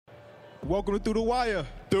Welcome to Through the Wire.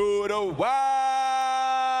 Through the Wire.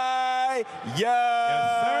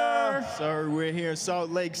 Yes, sir. We're here in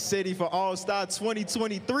Salt Lake City for Allstar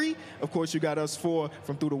 2023. Of course, you got us four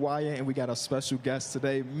from Through the Wire, and we got our special guest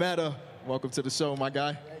today, Metta. Welcome to the show, my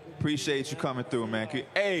guy. Appreciate you coming through, man.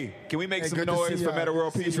 Can we make some noise for Metta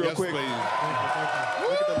World Peace real quick? Thank you.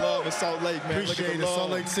 Look at the love in Salt Lake, man. Appreciate it,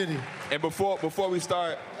 Salt Lake City. And before we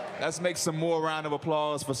start, let's make some more round of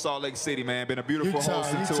applause for Salt Lake City, man. Been a beautiful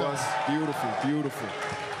hosting to us. Beautiful, beautiful.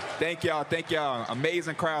 Thank y'all.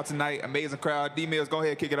 Amazing crowd tonight. Amazing crowd. D-Mills, go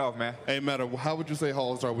ahead, kick it off, man. Hey, Metta, how would you say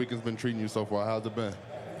All-Star Weekend's been treating you so far? How's it been?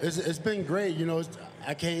 It's been great. You know,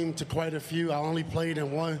 I came to quite a few. I only played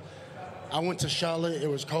in one. I went to Charlotte. It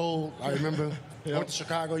was cold. I remember. I went to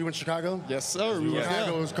Chicago. You went to Chicago? Yes, sir.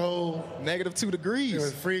 Chicago was cold. -2 degrees. It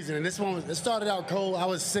was freezing. And this one, it started out cold. I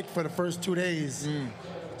was sick for the first 2 days.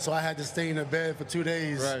 So I had to stay in the bed for 2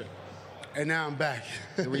 days. Right. And now I'm back.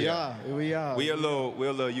 Here we are. We're a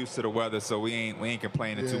little used to the weather, so we ain't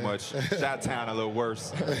complaining too much. Shot-town a little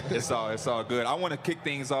worse. It's all good. I want to kick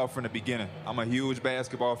things off from the beginning. I'm a huge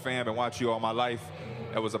basketball fan. Been watching you all my life.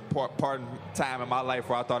 There was a part in time in my life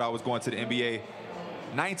where I thought I was going to the NBA.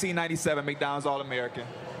 1997 McDonald's All-American.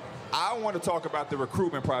 I want to talk about the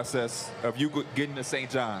recruitment process of you getting to St.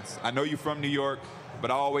 John's. I know you're from New York,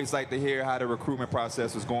 but I always like to hear how the recruitment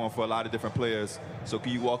process was going for a lot of different players. So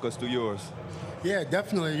can you walk us through yours? Yeah,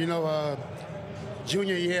 definitely. You know,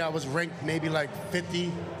 junior year, I was ranked maybe like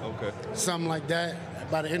 50, something like that.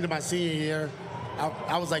 By the end of my senior year,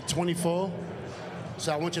 I was like 24.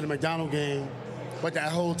 So I went to the McDonald game. But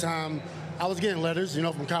that whole time, I was getting letters, you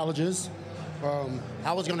know, from colleges.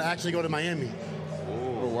 I was going to actually go to Miami.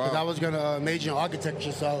 Oh, wow. Because I was going to major in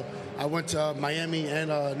architecture. So I went to Miami and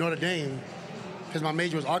Notre Dame because my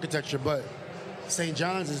major was architecture. But St.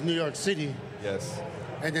 John's is New York City. Yes.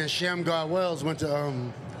 And then Shamgar Wells went to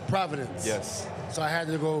Providence. Yes. So I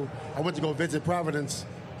went to go visit Providence.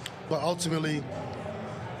 But ultimately,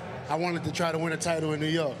 I wanted to try to win a title in New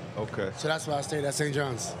York. Okay. So that's why I stayed at St.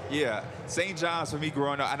 John's. Yeah, St. John's for me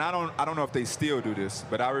growing up, and I don't know if they still do this,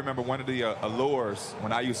 but I remember one of the allures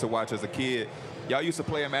when I used to watch as a kid. Y'all used to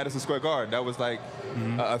play at Madison Square Garden. That was like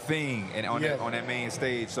a thing, and on that main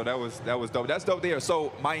stage. So that was dope. That's dope there.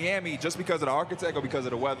 So Miami, just because of the architect or because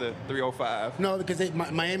of the weather, 305? No, because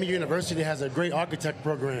Miami University has a great architect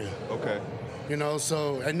program. Okay. You know,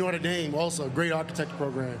 so at Notre Dame also a great architect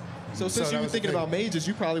program. So since you were thinking about majors,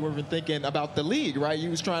 you probably were thinking about the league, right? You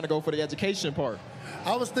was trying to go for the education part.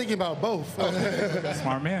 I was thinking about both.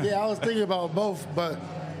 Smart man. Yeah, I was thinking about both, but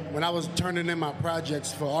when I was turning in my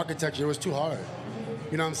projects for architecture, it was too hard.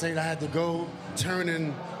 You know what I'm saying? I had to go turn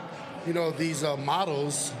in, you know, these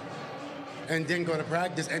models and then go to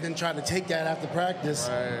practice and then try to take that after practice.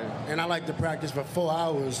 Right. And I like to practice for 4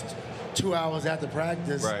 hours, 2 hours after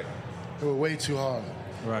practice. Right. It was way too hard.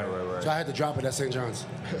 Right. So I had to drop it at St. John's.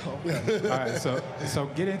 All right. So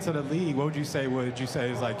get into the league. What would you say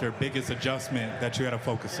is like your biggest adjustment that you had to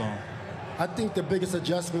focus on? I think the biggest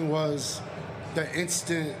adjustment was the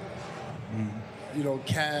instant, you know,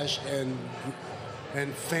 cash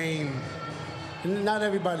and fame. Not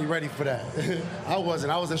everybody ready for that. I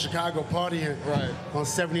wasn't. I was in Chicago partying on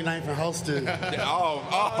 79th and Halsted.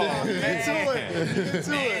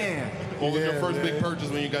 Man. What was your first big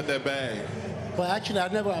purchase when you got that bag? Well, actually, I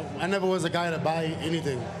never was a guy to buy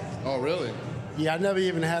anything. Oh, really? Yeah, I never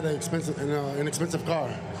even had an expensive car.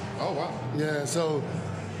 Oh, wow. Yeah, so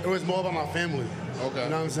it was more about my family. Okay. You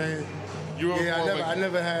know what I'm saying? I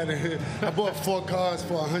never had. I bought 4 cars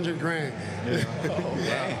for $100 grand.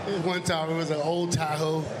 Yeah. One time it was an old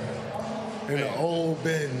Tahoe and an old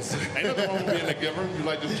Benz. Ain't nothing wrong with being a giver. You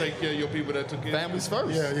like to take care of your people that took care of you. Families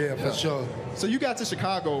first. Yeah, for sure. So you got to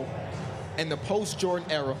Chicago in the post-Jordan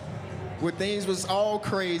era, where things was all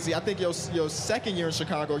crazy. I think your second year in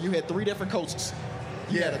Chicago, you had 3 different coaches.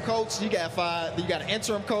 You had a coach, you got 5, you got an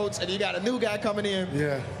interim coach, and you got a new guy coming in.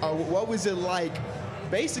 Yeah. What was it like,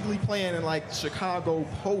 basically playing in like Chicago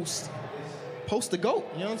post the GOAT?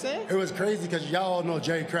 You know what I'm saying? It was crazy because y'all all know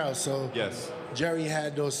Jerry Krause. So Yes. Jerry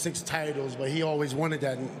had those 6 titles, but he always wanted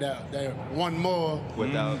that one more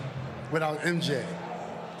without MJ.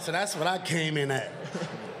 So that's what I came in at.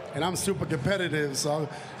 And I'm super competitive, so,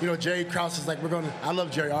 you know, Jerry Krause is like, I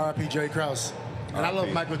love Jerry, R.I.P. Jerry Krause. And I love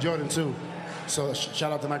Michael Jordan, too. So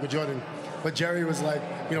shout out to Michael Jordan. But Jerry was like,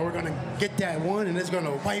 you know, we're going to get that one, and it's going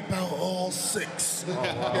to wipe out all 6. Oh,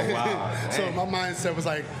 wow. So my mindset was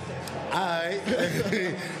like, all right,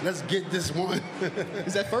 let's get this one.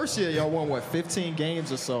 Because that first year, y'all won, 15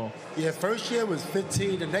 games or so? Yeah, first year was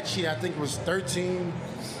 15. The next year, I think, was 13.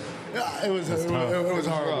 It was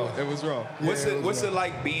horrible. It was rough. What's it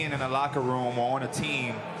like being in a locker room or on a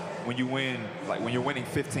team when you win, like when you're winning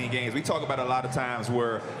 15 games. We talk about a lot of times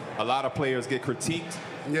where a lot of players get critiqued.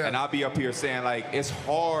 Yeah. And I'll be up here saying, like, it's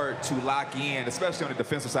hard to lock in, especially on the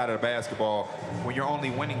defensive side of the basketball, when you're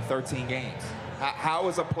only winning 13 games. How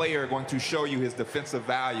is a player going to show you his defensive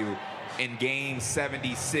value in game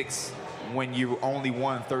 76 when you only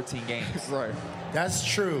won 13 games? Right. That's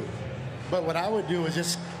true. But what I would do is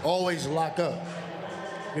just always lock up.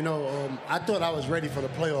 You know, I thought I was ready for the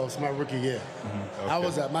playoffs my rookie year.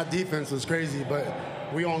 Okay. My defense was crazy, but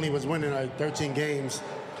we only was winning like 13 games.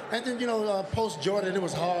 And then, you know, post Jordan, it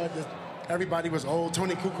was hard. Everybody was old.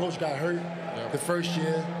 Tony Kukoc got hurt the first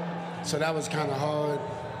year, so that was kind of hard.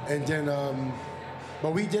 And then,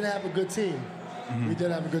 but we did have a good team. We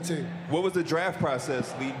did have a good team. What was the draft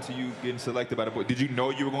process leading to you getting selected by the Bulls? Did you know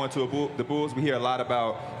you were going to the Bulls? We hear a lot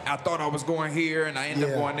about, I thought I was going here and I ended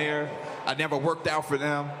up going there. I never worked out for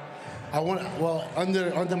them.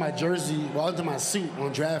 Under my jersey, under my suit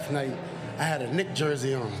on draft night, I had a Knicks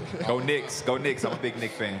jersey on. Go Knicks. Go Knicks. I'm a big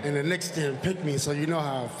Knicks fan. And the Knicks didn't pick me, so you know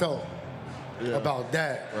how I felt about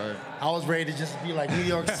that. Right. I was ready to just be like New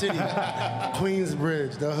York City,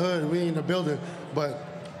 Queensbridge, the hood, we in the building. But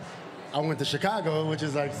I went to Chicago, which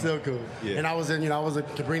is like still cool. Yeah. And I was in, I was at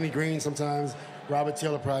Cabrini Green sometimes, Robert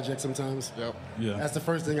Taylor Project sometimes. Yep. Yeah. That's the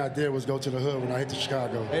first thing I did was go to the hood when I hit to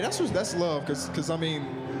Chicago. Hey, that's love, because I mean,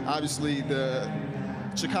 obviously the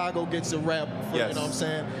Chicago gets a rep for, you know what I'm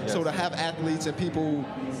saying? Yes. So to have athletes and people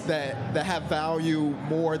that have value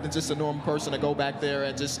more than just a normal person to go back there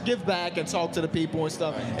and just give back and talk to the people and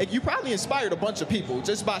stuff. And you probably inspired a bunch of people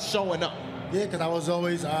just by showing up. Yeah, because I was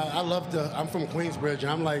always, I'm from Queensbridge, and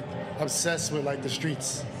I'm like obsessed with like the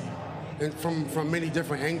streets, and from many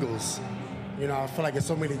different angles. You know, I feel like there's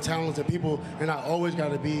so many talented people, and I always got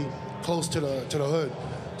to be close to the hood.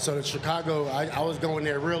 So the Chicago, I was going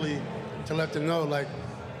there really to let them know, like,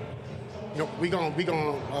 you know, we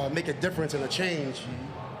gonna make a difference and a change,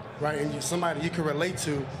 right? And somebody you can relate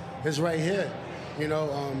to is right here, you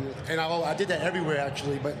know. And I did that everywhere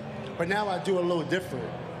actually, but now I do a little different.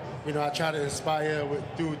 You know, I try to inspire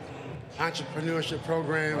through entrepreneurship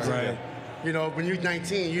programs. Right. And, you know, when you're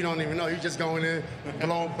 19, you don't even know. You're just going in,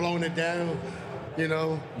 blowing it down, you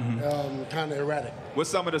know, kind of erratic.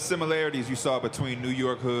 What's some of the similarities you saw between New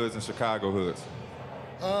York hoods and Chicago hoods?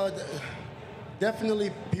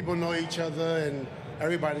 Definitely people know each other and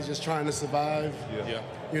everybody's just trying to survive. Yeah.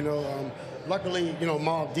 You know, luckily, you know,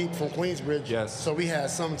 Mobb Deep from Queensbridge. Yes. So we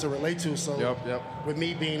had something to relate to. So with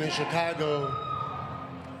me being in Chicago,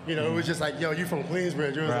 you know, it was just like, yo, you from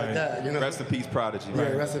Queensbridge. It was like that, you know. Rest in peace, Prodigy.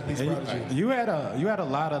 Yeah, rest in peace, Prodigy. You had a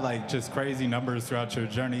lot of like just crazy numbers throughout your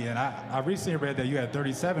journey, and I recently read that you had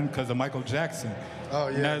 37 because of Michael Jackson. Oh,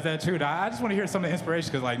 yeah. Now, is that true? I just want to hear some of the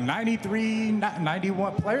inspiration because like 93,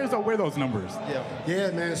 91 players don't wear those numbers. Yeah,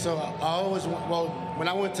 man. So I always, when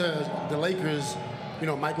I went to the Lakers, you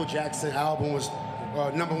know, Michael Jackson album was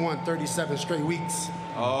 #1 37 straight weeks.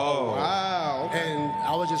 Oh. Wow. Okay. And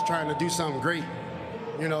I was just trying to do something great.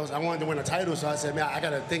 You know, I wanted to win a title, so I said, man, I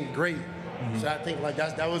got to think great. So I think like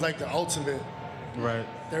that was like the ultimate. Right.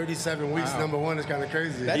 37 weeks, #1 is kind of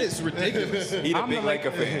crazy. That is ridiculous. He's a big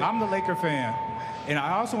Laker fan. I'm the Laker fan. And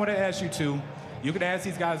I also want to ask you too, you could ask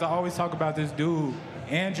these guys, I always talk about this dude,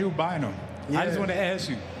 Andrew Bynum. I just want to ask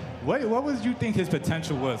you, what was you think his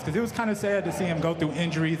potential was? Because it was kind of sad to see him go through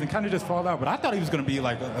injuries and kind of just fall out, but I thought he was going to be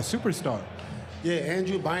like a superstar. Yeah,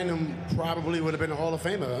 Andrew Bynum probably would have been a Hall of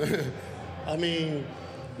Famer. I mean,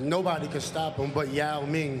 nobody could stop him but Yao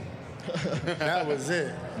Ming. That was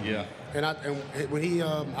it. Yeah. And when he,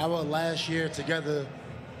 our last year together,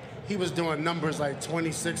 he was doing numbers like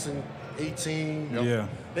 26 and 18. Yeah.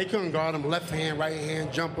 They couldn't guard him left hand, right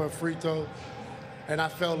hand, jumper, free throw. And I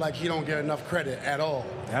felt like he don't get enough credit at all.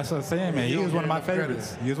 That's what I'm saying, man. He was one of my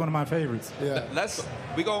favorites. He was one of my favorites. Yeah.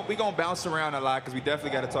 We gonna bounce around a lot because we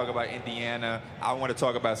definitely got to talk about Indiana. I want to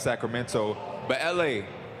talk about Sacramento, but LA.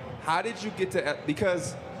 How did you get to?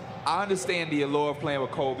 Because I understand the allure of playing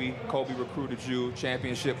with Kobe. Kobe recruited you,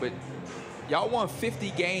 championship, but y'all won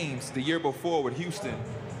 50 games the year before with Houston,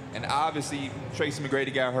 and obviously Tracy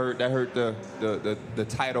McGrady got hurt. That hurt the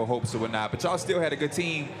title hopes or whatnot. But y'all still had a good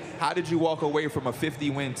team. How did you walk away from a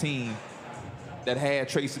 50-win team that had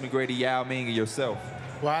Tracy McGrady, Yao Ming, and yourself?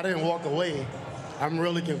 Well, I didn't walk away. I'm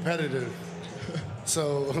really competitive.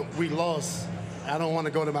 So we lost. I don't want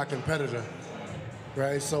to go to my competitor.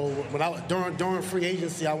 Right, so when during free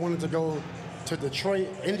agency, I wanted to go to Detroit,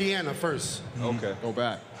 Indiana first. Okay, Go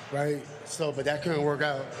back. Right, so but that couldn't work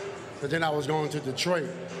out. But then I was going to Detroit.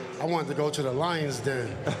 I wanted to go to the Lions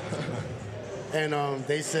Den. And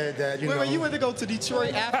they said that, Wait, you went to go to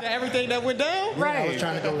Detroit after everything that went down? Yeah, I was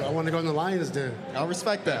trying to go. I wanted to go in the Lions Den. I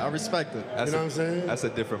respect that. That's you know what I'm saying? That's a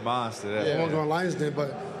different monster. I wanted to go in the Lions Den,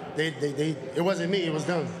 but they it wasn't me. It was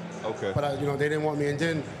them. Okay. But they didn't want me, and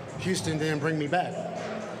then Houston didn't bring me back.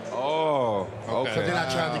 Oh, okay. So then I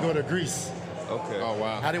tried to go to Greece. Okay. Oh,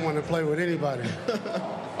 wow. I didn't want to play with anybody.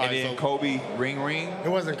 And then Kobe, ring. It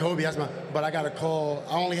wasn't Kobe. But I got a call.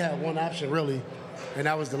 I only had one option really, and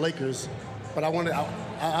that was the Lakers. But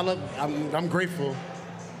I'm grateful,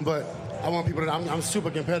 but I want people to. I'm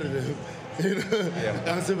super competitive.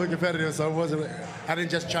 Yeah. I'm super competitive, so I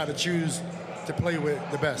didn't just try to choose to play with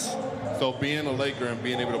the best. So being a Laker and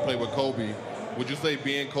being able to play with Kobe, would you say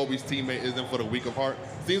being Kobe's teammate isn't for the weak of heart?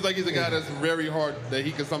 Seems like he's a guy that's very hard, that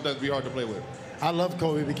he can sometimes be hard to play with. I love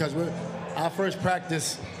Kobe because our first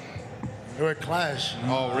practice, we would clash.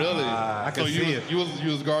 Oh, really? I can see it. You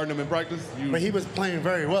was guarding him in practice? But he was playing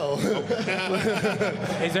very well. He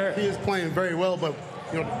was playing very well, but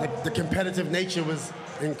the competitive nature was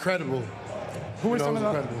incredible. Who are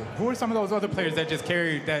some of those other players that just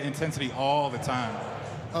carried that intensity all the time?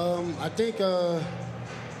 I think a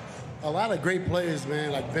lot of great players,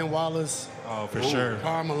 man, like Ben Wallace. Oh, for sure.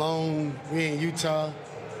 Karl Malone, we in Utah.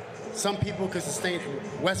 Some people could sustain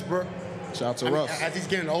Westbrook. Shout out to Russ. As he's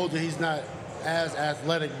getting older, he's not as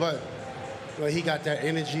athletic, but he got that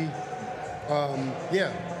energy.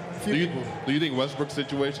 Do you think Westbrook's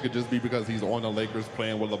situation could just be because he's on the Lakers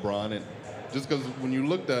playing with LeBron, and just because when you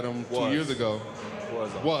looked at him 2 years ago,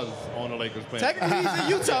 was on the Lakers playing? Technically, he's in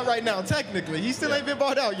Utah right now. Technically, he still ain't been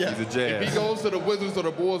bought out yet. He's a Jazz. If he goes to the Wizards or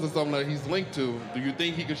the Bulls or something that he's linked to, do you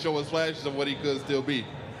think he could show us flashes of what he could still be?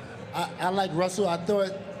 I like Russell. I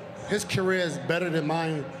thought his career is better than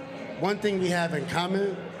mine. One thing we have in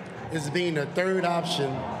common is being a third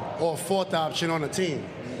option or fourth option on a team.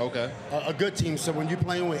 Okay. A good team. So when you're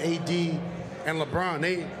playing with AD and LeBron,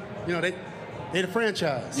 they the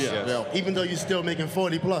franchise. Yeah. Even though you're still making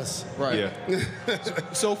 40 plus. Right. Yeah.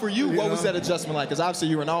 So for you, what was that adjustment like? Because obviously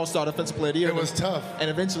you were an all-star defensive player of the year. It was tough. And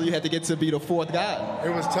eventually you had to get to be the fourth guy. It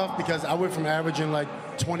was tough because I went from averaging like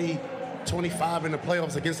 20, 25 in the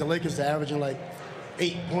playoffs against the Lakers to averaging like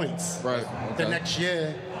 8 points. Right. The next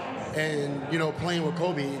year, and playing with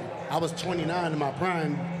Kobe, I was 29 in my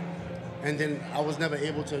prime, and then I was never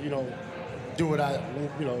able to do what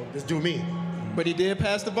just do me. But he did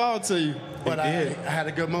pass the ball to you. But I had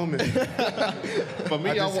a good moment. For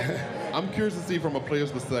me, I'm curious to see from a player's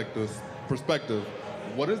perspective,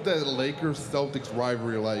 what is that Lakers-Celtics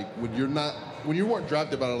rivalry like when you weren't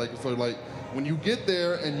drafted by the Lakers? So like when you get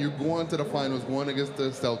there and you're going to the finals, going against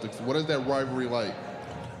the Celtics, what is that rivalry like?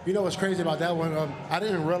 You know what's crazy about that one? I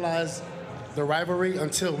didn't realize the rivalry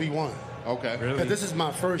until we won. Okay. Really? Because this is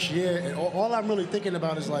my first year, and all I'm really thinking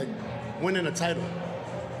about is like winning a title.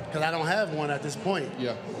 Because I don't have one at this point.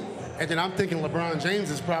 Yeah. And then I'm thinking LeBron James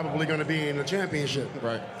is probably going to be in the championship.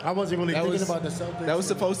 Right. I wasn't really thinking about the Celtics. That was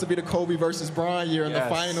supposed to be the Kobe versus Bron year in the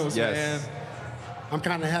finals, man. I'm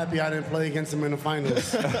kind of happy I didn't play against him in the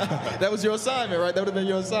finals. That was your assignment, right? That would have been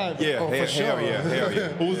your assignment. Yeah, for sure. Hell yeah.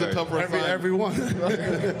 Who's the tougher assignment? Everyone.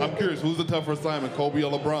 I'm curious, who's the tougher assignment, Kobe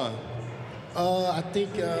or LeBron? I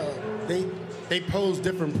think they pose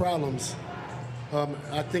different problems.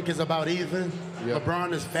 I think it's about even. Yep.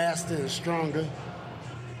 LeBron is faster and stronger,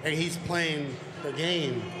 and he's playing the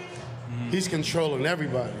game. Mm-hmm. He's controlling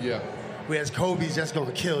everybody. Yeah. Whereas Kobe's just going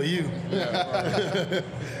to kill you. Yeah.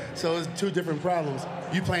 So it's two different problems.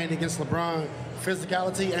 You playing against LeBron,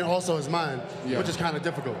 physicality, and also his mind, which is kind of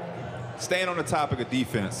difficult. Staying on the topic of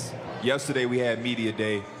defense, yesterday we had media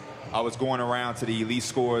day. I was going around to the elite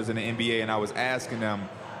scorers in the NBA, and I was asking them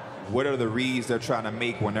what are the reads they're trying to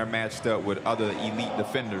make when they're matched up with other elite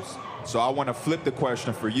defenders. So I want to flip the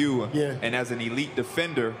question for you. Yeah. And as an elite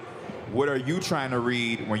defender, what are you trying to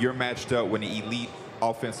read when you're matched up with an elite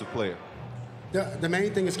offensive player? The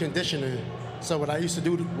main thing is conditioning. So what I used to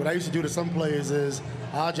do to some players is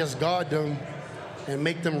I'll just guard them and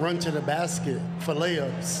make them run to the basket for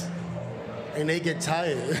layups, and they get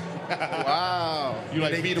tired. Wow. You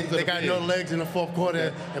like beat them to They the got no legs in the fourth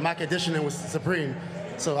quarter, and my conditioning was supreme.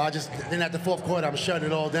 So then at the fourth quarter, I'm shutting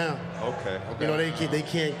it all down. Okay.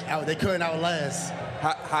 They couldn't outlast.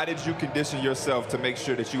 How did you condition yourself to make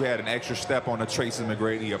sure that you had an extra step on a Tracy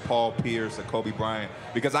McGrady or Paul Pierce or Kobe Bryant?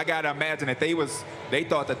 Because I gotta imagine that they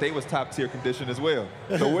thought that they was top tier conditioned as well.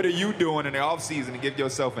 So what are you doing in the off season to give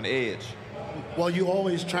yourself an edge? Well, you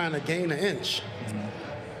always trying to gain an inch,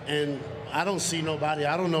 and I don't see nobody.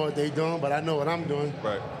 I don't know what they doing, but I know what I'm doing.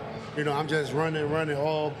 Right. I'm just running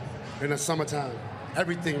all in the summertime.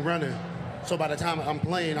 Everything running. So by the time I'm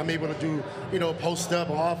playing, I'm able to do, post up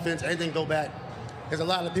on offense and then go back there's a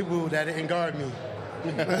lot of people that didn't guard me.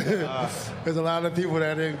 There's a lot of people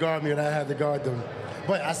that didn't guard me, and I had to guard them.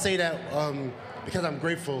 But I say that because I'm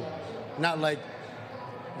grateful, not like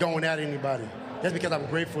going at anybody. That's because I'm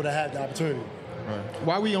grateful to have the opportunity. Right.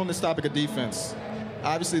 While we on this topic of defense,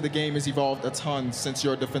 obviously the game has evolved a ton since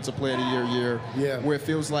your Defensive Player of the Year, where it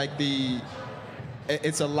feels like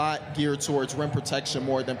it's a lot geared towards rim protection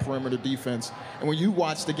more than perimeter defense. And when you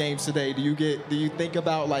watch the games today, do you think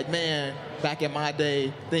about like, man, back in my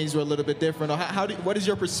day, things were a little bit different? Or what is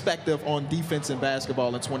your perspective on defense in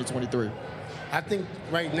basketball in 2023? I think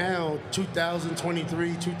right now,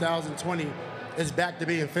 2023, 2020, is back to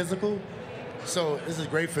being physical. So this is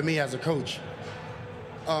great for me as a coach.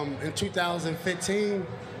 In 2015,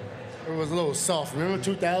 it was a little soft. Remember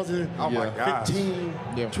 2015, oh my gosh.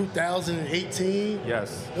 2018?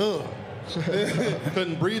 Yes. Ugh.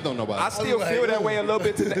 Couldn't breathe on nobody. I still feel that way a little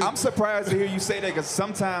bit today. I'm surprised to hear you say that because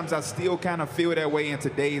sometimes I still kind of feel that way in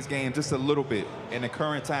today's game just a little bit in the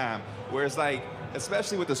current time where it's like,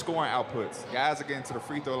 especially with the scoring outputs, guys are getting to the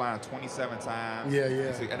free throw line 27 times. Yeah.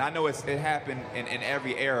 And I know it happened in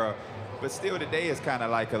every era, but still today it's kind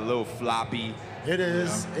of like a little floppy. It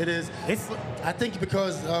is. It is. I think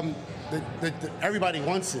because everybody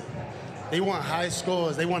wants it. They want high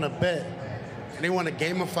scores. They want to bet. And they want to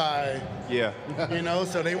gamify. Yeah.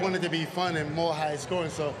 So they want it to be fun and more high scoring.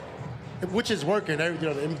 So, which is working.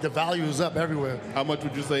 The value is up everywhere. How much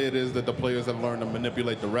would you say it is that the players have learned to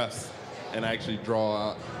manipulate the refs and actually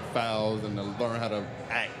draw out fouls and to learn how to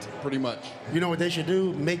act, pretty much? You know what they should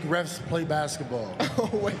do? Make refs play basketball.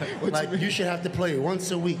 Wait, you should have to play once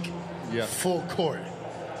a week. Yeah. Full court.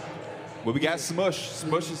 Well, we got Smush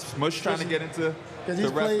trying to get into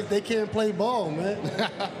Because they can't play ball, man.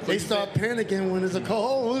 They start panicking when there's a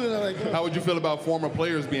call. How would you feel about former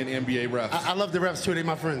players being NBA refs? I love the refs too. They're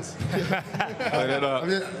my friends. Play that up.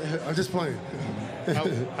 I'm just playing.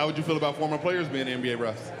 How would you feel about former players being NBA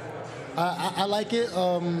refs? I like it.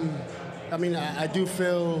 I do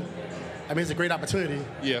feel. It's a great opportunity.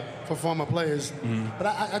 Yeah. For former players. Mm-hmm. But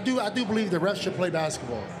I do believe the refs should play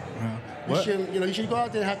basketball. You should go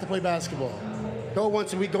out there and have to play basketball. Go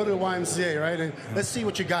once a week, go to the YMCA, right? And let's see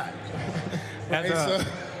what you got. As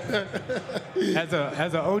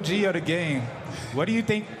an OG of the game, what do you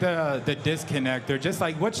think the disconnect, or just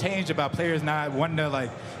like what changed about players not wanting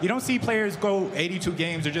to, you don't see players go 82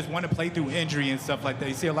 games or just want to play through injury and stuff like that.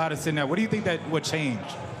 You see a lot of sitting there. What do you think that would change?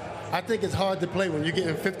 I think it's hard to play when you're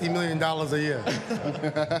getting $50 million a year.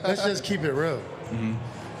 Let's just keep it real. Mm-hmm.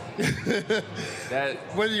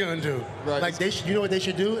 What are you gonna do? Right. You know what they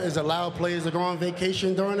should do is allow players to go on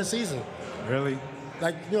vacation during the season. Really?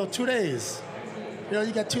 2 days.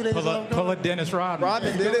 You got 2 days. Pull a Dennis Rodman.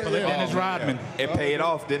 Rodman did it. Pull a Dennis Rodman. It paid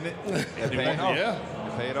off, didn't it? It paid off. Yeah.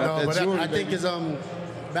 It paid off. No, but I think it's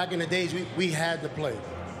back in the days we had to play.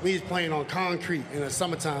 We was playing on concrete in the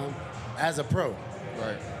summertime as a pro.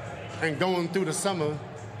 Right. And going through the summer,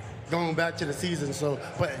 going back to the season.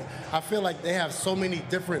 But I feel like they have so many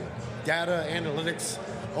different data, analytics,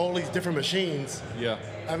 all these different machines. Yeah.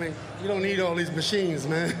 You don't need all these machines,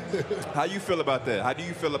 man. How you feel about that? How do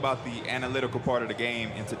you feel about the analytical part of the game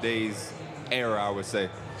in today's era, I would say?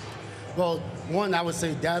 Well, one, I would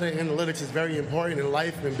say data analytics is very important in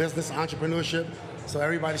life and business, entrepreneurship. So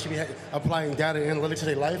everybody should be applying data analytics to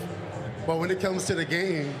their life. But when it comes to the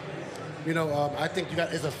game, I think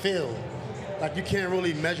it's a field. You can't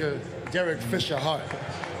really measure Derek Fisher heart.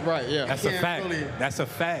 Right, yeah. That's a fact. That's a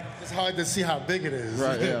fact. It's hard to see how big it is.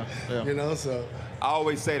 Right, yeah. So. I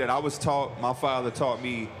always say that my father taught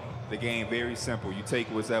me the game very simple. You take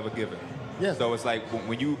what's ever given. Yeah. So it's like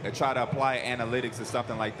when you try to apply analytics or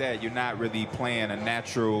something like that, you're not really playing a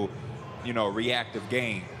natural, reactive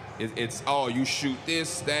game. It's you shoot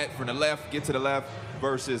this, that from the left, get to the left.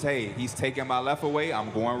 Versus, hey, he's taking my left away, I'm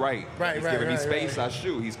going right. He's giving me space, I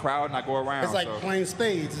shoot. He's crowding, I go around. It's like playing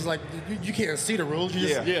spades. It's like you can't see the rules. You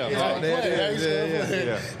just, yeah.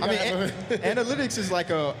 Analytics is like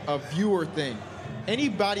a viewer thing.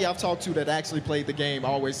 Anybody I've talked to that actually played the game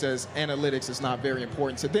always says analytics is not very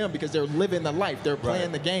important to them because they're living the life. They're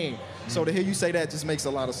playing the game. So to hear you say that just makes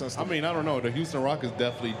a lot of sense to me. I don't know. The Houston Rockets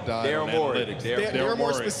definitely died on analytics. Daryl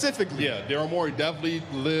Morey specifically. Yeah, Daryl Morey definitely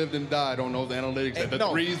lived and died on those analytics.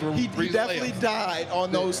 He definitely died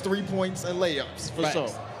on those 3 points and layups, for sure.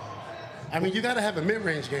 You got to have a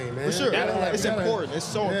mid-range game, man. For sure. It's important. It's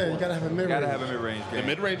so important. You got to have a mid-range. Got to have a mid-range game. The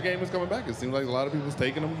mid-range game is coming back. It seems like a lot of people's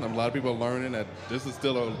taking them. A lot of people are learning that this is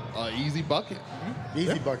still an easy bucket. Mm-hmm.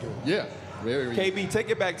 Easy bucket. Yeah. Very KB, take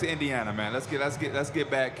it back to Indiana, man. Let's get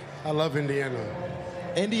back. I love Indiana.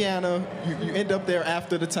 Indiana, you end up there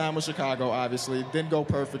after the time with Chicago, obviously. Didn't go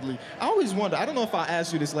perfectly. I always wonder, I don't know if I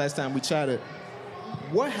asked you this last time we chatted,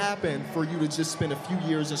 what happened for you to just spend a few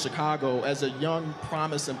years in Chicago as a young,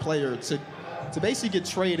 promising player to basically get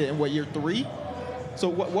traded in, what, year 3? So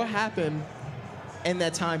what happened in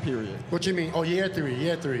that time period? What you mean? Oh, year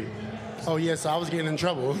 3. Oh, yeah, so I was getting in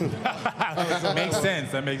trouble. Makes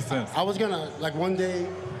sense. That makes sense. I was gonna, like, one day,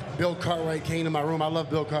 Bill Cartwright came to my room. I love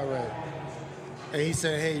Bill Cartwright. And he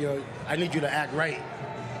said, hey, yo, I need you to act right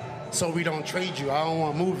so we don't trade you. I don't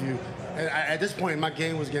want to move you. And at this point, my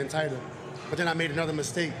game was getting tighter. But then I made another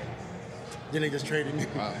mistake. Then they just traded me.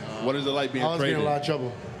 What is it like being I was traded? getting in a lot of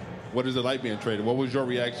trouble. What is it like being traded? What was your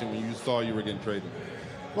reaction when you saw you were getting traded?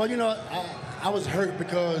 Well, you know, I was hurt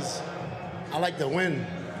because I like to win.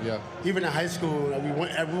 Yeah. Even in high school, like, we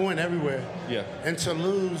went everywhere. Yeah. And to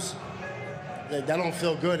lose, like, that don't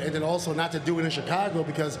feel good. And then also not to do it in Chicago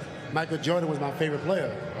because Michael Jordan was my favorite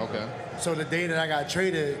player. Okay. So the day that I got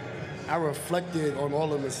traded, I reflected on all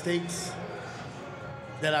the mistakes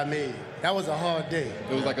that I made. That was a hard day.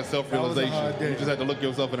 It was like a self-realization. That was a hard day. You just had to look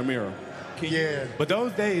yourself in the mirror. Yeah. But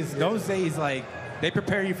those days, like, they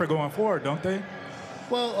prepare you for going forward, don't they?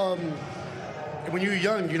 Well, when you're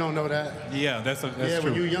young, you don't know that. Yeah, that's true.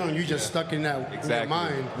 When you're young, you're just stuck in that in your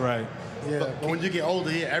mind. Right. Yeah. But when you get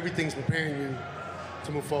older, everything's preparing you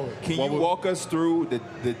to move forward. Can you walk us through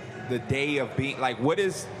the day of being, like, what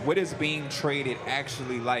is being traded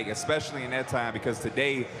actually like, especially in that time? Because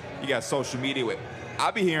today you got social media. I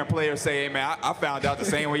be hearing players say, hey man, I found out the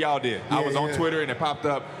same way y'all did. I was on Twitter and it popped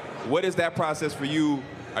up. What is that process for you?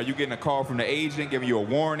 Are you getting a call from the agent giving you a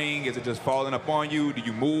warning? Is it just falling up on you? Do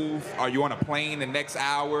you move? Are you on a plane the next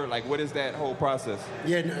hour? Like, what is that whole process?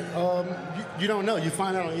 Yeah, you don't know. You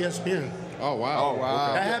find out on ESPN. Oh, wow. Oh,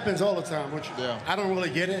 wow. That happens all the time, which I don't really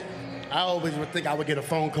get it. I always would think I would get a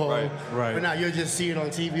phone call. Right. But now you'll just see it on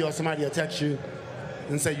TV or somebody will text you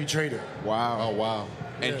and say you traded. Wow. Oh, wow.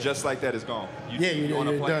 And just like that, it's gone. You're on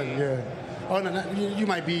a done. plane. Yeah. Oh, no, you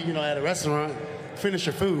might be, at a restaurant, finish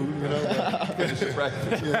your food, Finish your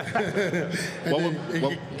breakfast.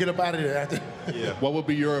 and get up out of there after. Yeah. What would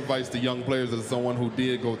be your advice to young players as someone who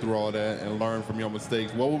did go through all that and learn from your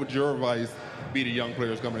mistakes? What would your advice be to young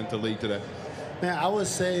players coming into the league today? Man, I would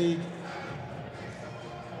say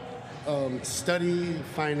study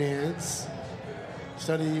finance,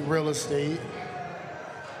 study real estate,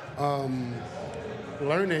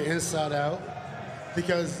 learn it inside out,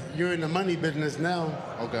 because you're in the money business now.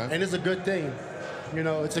 Okay. And it's a good thing.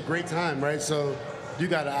 It's a great time, right? So you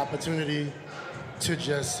got an opportunity to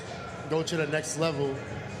just go to the next level.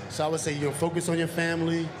 So I would say, focus on your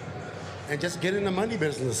family and just get in the money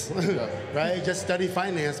business, right? Just study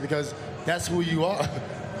finance because that's who you are.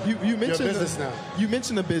 You mentioned business now. You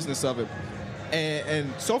mentioned the business of it, and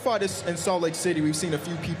so far this in Salt Lake City, we've seen a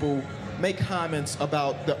few people make comments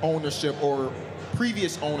about the ownership or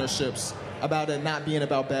previous ownerships about it not being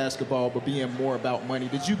about basketball but being more about money.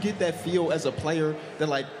 Did you get that feel as a player that,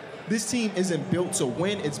 like, this team isn't built to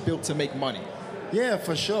win, it's built to make money? Yeah,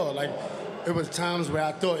 for sure. Like, it was times where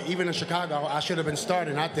I thought, even in Chicago, I should have been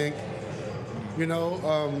starting, I think.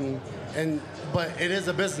 But it is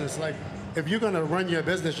a business. Like, if you're gonna run your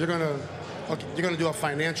business, you're gonna do a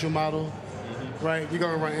financial model, right? You're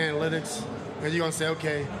gonna run analytics, and you're gonna say,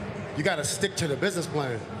 okay, you gotta stick to the business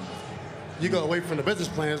plan. You go away from the business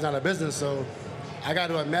plan, it's not a business. So I got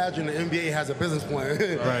to imagine the NBA has a business plan,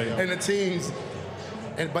 right? And the teams,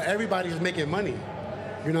 but everybody's making money.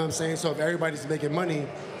 You know what I'm saying? So if everybody's making money,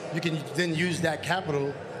 you can then use that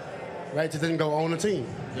capital, right, to then go own a team.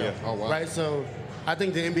 Yeah. Oh, wow. Right. So I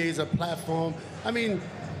think the NBA is a platform. I mean,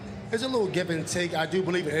 it's a little give and take. I do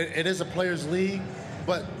believe it is a players' league,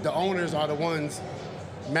 but the owners are the ones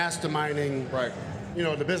masterminding, Right.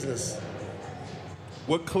 The business.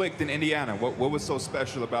 What clicked in Indiana? What was so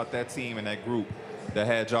special about that team and that group that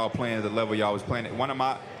had y'all playing at the level y'all was playing at? One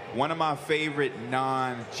of my favorite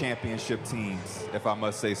non-championship teams, if I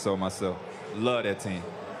must say so myself. Love that team.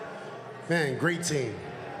 Man, great team.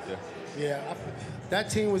 Yeah, that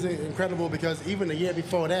team was incredible because even the year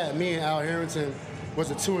before that, me and Al Harrington was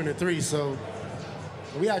a 2 and a 3, so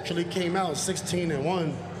we actually came out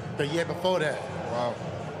 16-1 the year before that. Wow.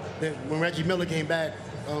 Then when Reggie Miller came back,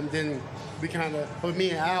 then we but me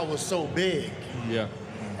and Al was so big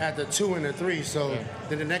at the 2 and the 3, so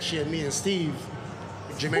then the next year, me and Steve,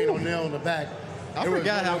 Jermaine O'Neal in the back. I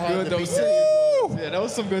forgot how good those teams was. Yeah, that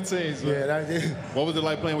was some good teams. Yeah, that did. What was it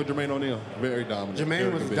like playing with Jermaine O'Neal? Very dominant.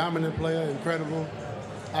 Jermaine was a dominant player, incredible.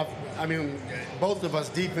 I mean, both of us,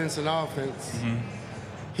 defense and offense. Mm-hmm.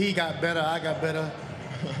 He got better, I got better.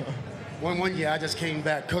 One year, I just came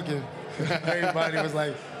back cooking. Everybody was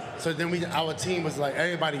like, so then our team was like,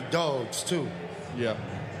 everybody dogs too. Yeah.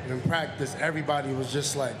 in practice, everybody was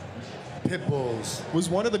just like pit bulls. Was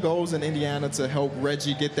one of the goals in Indiana to help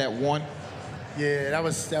Reggie get that one? Yeah, that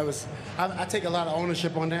was. I take a lot of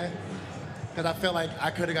ownership on that because I felt like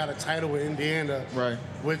I could have got a title with Indiana, Right.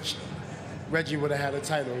 which Reggie would have had a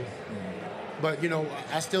title. But, you know,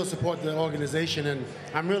 I still support the organization, and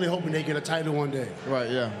I'm really hoping they get a title one day. Right,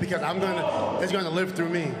 yeah. Because it's gonna live through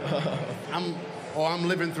me. I'm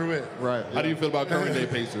living through it. Right. How do you feel about current day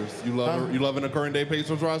Pacers? You loving the current day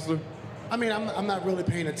Pacers roster? I mean, I'm not really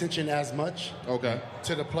paying attention as much Okay.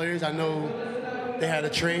 to the players. I know they had a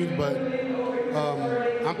trade, but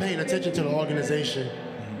I'm paying attention to the organization.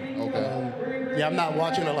 Okay. Yeah, I'm not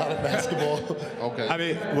watching a lot of basketball. Okay. I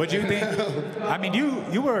mean, would you think? I mean,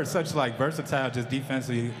 you were such like versatile, just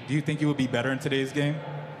defensively. Do you think you would be better in today's game?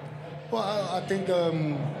 Well, I think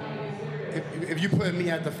if you put me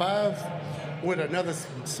at the 5 with another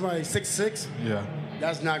somebody 6'6", Yeah.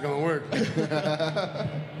 that's not gonna work.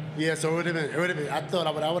 Yeah, so it would have been. I thought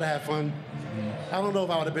I would have had fun. I don't know if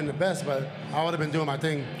I would have been the best, but I would have been doing my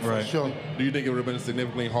thing for Right. sure. Do you think it would have been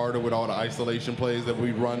significantly harder with all the isolation plays that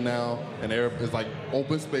we run now? And there is like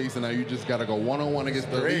open space, and now you just got to go one-on-one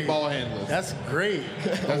against the lead ball handlers. That's great.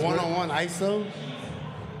 A one-on-one ISO.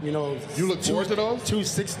 You know, You look forward to those?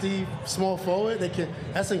 260 small forward.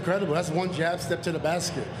 That's incredible. That's one jab step to the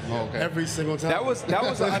basket every single time. That was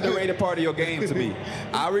an underrated part of your game to me.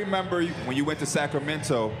 I remember when you went to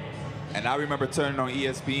Sacramento, and I remember turning on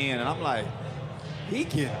ESPN, and I'm like, he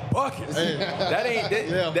getting buckets.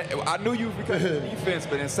 I knew you because of the defense,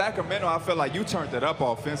 but in Sacramento, I felt like you turned it up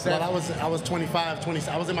offensively. Well, I was 25, 20.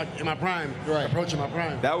 I was in my prime, approaching my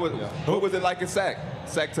prime. What was it like in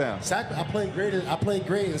Sacktown? Sac, I played great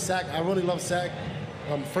in Sac. I really love Sac.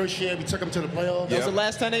 First year, we took them to the playoffs. That was the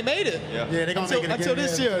last time they made it. Yeah. Yeah, they're going to make it again. Until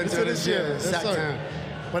this year. Until this year. Yes, sir. Sac-town.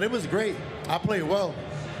 But it was great. I played well.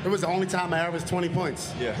 It was the only time I averaged 20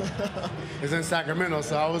 points. Yeah. It was in Sacramento,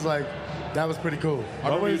 so I was like, that was pretty cool. I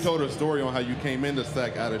remember you told a story on how you came into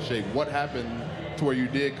Sac out of shape. What happened to where you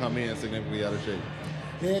did come in significantly out of shape?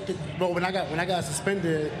 Yeah, but when I got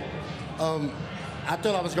suspended, I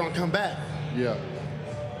thought I was going to come back. Yeah.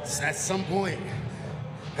 At some point.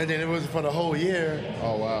 And then it was for the whole year.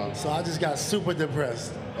 Oh, wow. So I just got super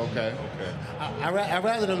depressed. Okay. I'd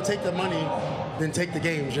rather them take the money than take the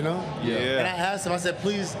games, you know? Yeah. And I asked them, I said,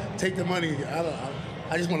 please take the money.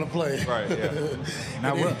 I just want to play. Right, yeah.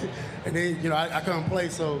 Now and then, you know, I couldn't play,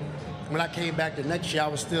 so when I came back the next year, I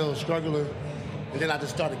was still struggling. And then I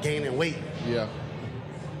just started gaining weight. Yeah.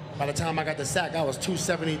 By the time I got to Sac, I was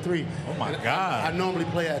 273. Oh, my And God. I normally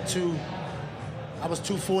play at I was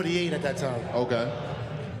 248 at that time. Okay.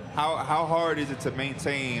 How hard is it to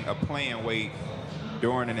maintain a playing weight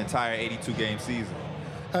during an entire 82-game season?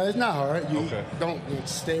 It's not hard. You Okay. don't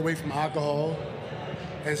stay away from alcohol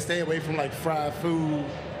and stay away from like fried food,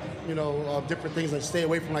 you know, different things. Like stay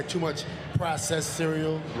away from like too much processed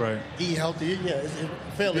cereal. Right. Eat healthy. Yeah, it's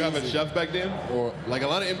fairly You have a easy. chef back then? Or like a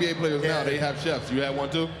lot of NBA players now, Yeah. they have chefs. You had one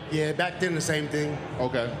too? Yeah, back then the same thing.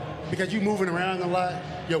 Okay. Because you moving around a lot,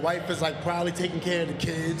 your wife is like probably taking care of the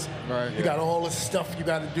kids. Right. You got all this stuff you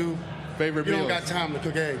got to do. Favorite You meals? don't got time to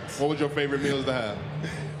cook eggs. What was your favorite meals to have?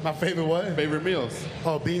 My favorite what? Favorite meals?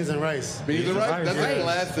 Oh, beans and rice. Beans and rice? That's Yes. a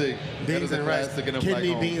classic. That Beans is a and rice. classic in a black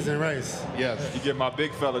Kidney home. beans and rice. Yes. You get my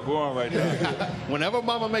big fella going right now. Whenever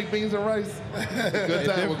mama make beans and rice, good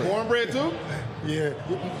time. With cornbread too? Yeah.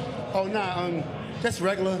 Oh, nah, just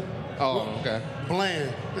regular. Oh, okay.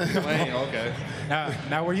 Bland. Plain, okay.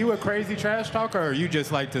 Now, were you a crazy trash talker, or you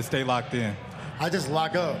just like to stay locked in? I just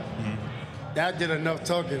lock up. That did enough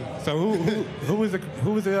talking. So who was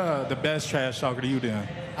the best trash talker to you then?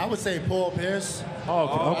 I would say Paul Pierce.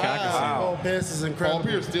 Oh, okay, I can see. Paul Pierce is incredible. Paul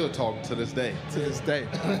Pierce still talk to this day. To this day.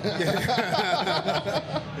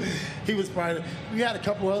 He was probably. We had a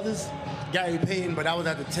couple others. Gary Payton, but I was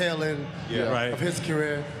at the tail end Right. of his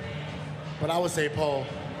career. But I would say Paul.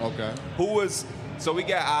 Okay. So we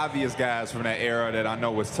got obvious guys from that era that I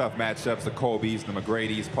know was tough matchups, the Kobe's, the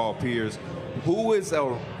McGrady's, Paul Pierce. Who is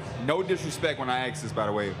no disrespect when I ask this, by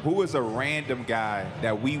the way, who is a random guy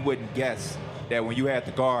that we wouldn't guess that when you had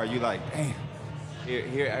the guard, you like, damn,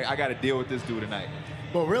 here I got to deal with this dude tonight?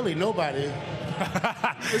 Well, really, nobody.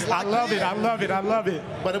 I love it.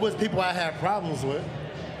 But it was people I had problems with,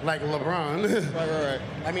 like LeBron. Right.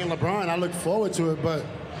 I mean, LeBron, I look forward to it, but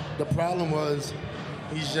the problem was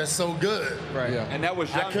he's just so good. Right. Yeah. And that was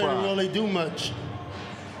young I couldn't Bron. really do much,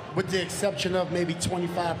 with the exception of maybe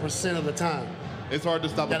 25% of the time. It's hard to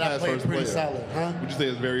stop a That I pass played first pretty player. solid, huh? Would you say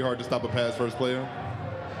it's very hard to stop a pass first player?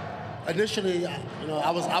 Initially, you know, I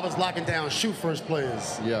was locking down shoot first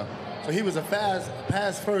players. Yeah. So he was a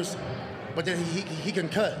pass first, but then he can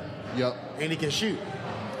cut Yep. and he can shoot.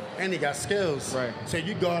 and he got skills. Right. So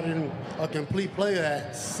you guarding a complete player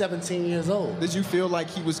at 17 years old. Did you feel like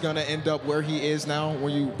he was going to end up where he is now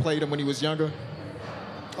when you played him when he was younger?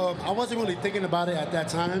 I wasn't really thinking about it at that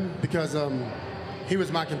time because he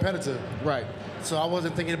was my competitor. Right. So I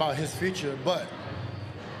wasn't thinking about his future. But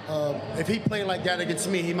if he played like that against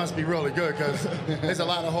me, he must be really good because there's a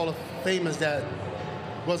lot of Hall of Famers that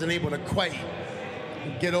wasn't able to quite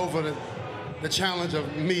get over the challenge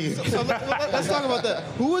of me. So let's talk about that.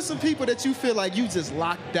 Who are some people that you feel like you just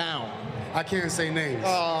locked down? I can't say names.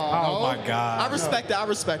 Oh my God. I respect that. I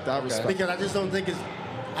respect that. Because I just don't think it's.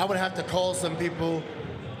 I would have to call some people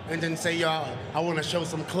and then say, y'all, I want to show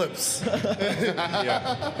some clips.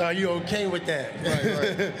 Are you okay with that?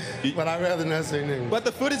 Right. But I'd rather not say names. But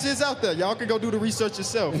the footage is out there. Y'all can go do the research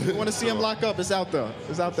yourself. If you want to see him lock up, it's out there.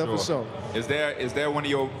 It's out there for sure. Is there one of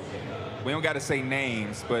your, we don't got to say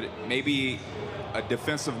names, but maybe a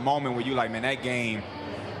defensive moment where you like, man, that game,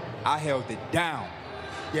 I held it down.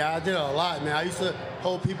 Yeah, I did a lot, man. I used to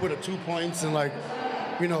hold people to 2 points and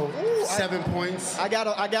 7 points. I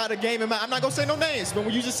got a game in mind. I'm not gonna say no names, but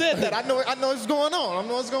when you just said that, I know what's going on. I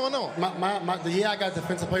know what's going on. The year I got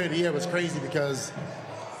Defensive Player of the Year was crazy because,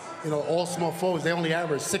 all small forwards, they only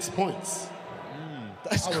averaged 6 points.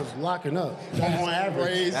 I was locking up on average.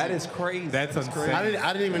 Crazy. That is crazy. That's insane.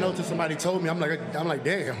 I didn't even know until somebody told me. I'm like,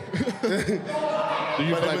 damn. Do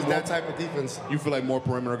you But feel it like was that type of defense. You feel like more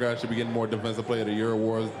perimeter guys should be getting more Defensive Player of the Year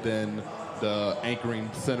awards than the anchoring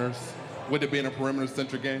centers? With it being a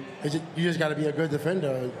perimeter-centric game? You just got to be a good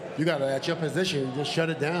defender. You got to, at your position, just shut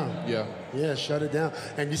it down. Yeah, shut it down.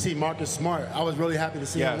 And you see Marcus Smart. I was really happy to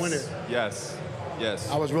see him win it. Yes.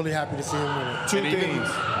 I was really happy to see him win it. Two things.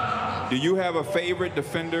 Do you have a favorite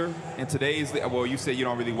defender in today's? Well, you said you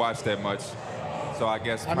don't really watch that much, so I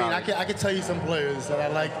guess. I mean, I can tell you some players that I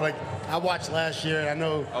like. Like I watched last year, and I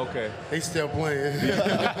know. Okay. They still playing.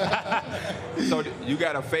 So you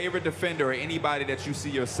got a favorite defender or anybody that you see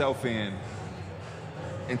yourself in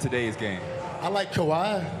today's game? I like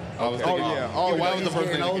Kawhi. Kawhi was the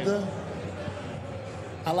first thing. Older.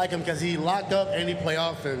 I like him because he locked up and he play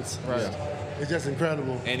offense. Right. Yeah. It's just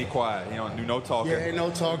incredible. And he quiet. You don't do no talking. Yeah, ain't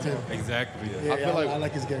no talking. Exactly. Yeah, I feel like I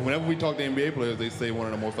like his game. Whenever we talk to NBA players, they say one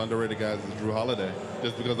of the most underrated guys is Drew Holiday,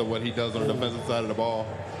 just because of what he does on the defensive side of the ball.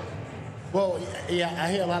 Well, yeah,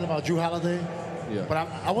 I hear a lot about Drew Holiday. Yeah. But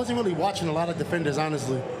I wasn't really watching a lot of defenders,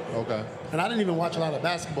 honestly. Okay. And I didn't even watch a lot of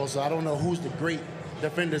basketball, so I don't know who's the great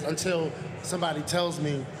defenders until somebody tells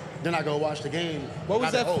me. Then I go watch the game. What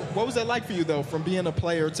was that like for you though, from being a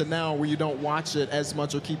player to now where you don't watch it as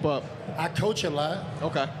much or keep up? I coach a lot.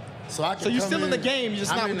 Okay. So I can. So you're still in the game, you're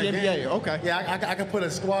just not with the NBA. Okay. Yeah, I can put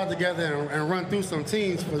a squad together and run through some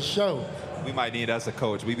teams for sure. We might need us a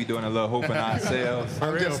coach. We be doing a little hooping ourselves.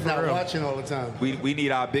 I'm just not watching all the time. We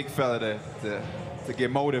need our big fella to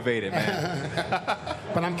get motivated, man.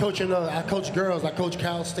 But I'm coaching. I coach girls. I coach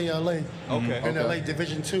Cal State LA. Okay. In LA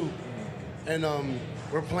Division II, and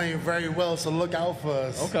we're playing very well. So look out for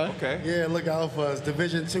us. Okay. Yeah, look out for us.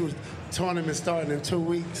 Division II tournament starting in 2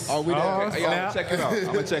 weeks. Are we there? I'm gonna check you out. I'm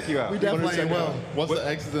gonna check you out. We definitely playing well. What's the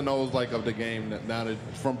X's and O's like of the game now that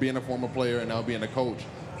from being a former player and now being a coach?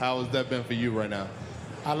 How has that been for you right now?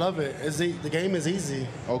 I love it. The game is easy.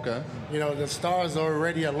 Okay. The stars are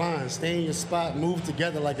already aligned. Stay in your spot, move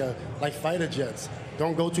together like fighter jets.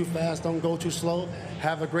 Don't go too fast, don't go too slow.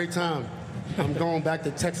 Have a great time. I'm going back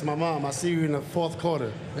to text my mom. I see you in the fourth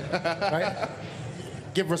quarter. Right?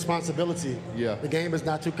 Give responsibility. Yeah. The game is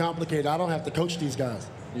not too complicated. I don't have to coach these guys.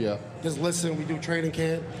 Yeah. Just listen, we do training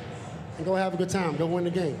camp, and go have a good time. Go win the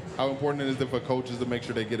game. How important is it for coaches to make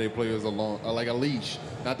sure they get their players along, like a leash,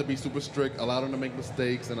 not to be super strict, allow them to make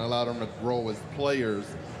mistakes, and allow them to grow as players,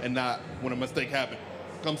 and not when a mistake happens,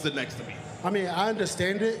 come sit next to me. I mean, I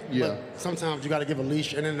understand it, Yeah. but sometimes you got to give a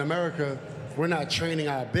leash. And in America, we're not training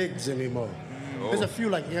our bigs anymore. There's a few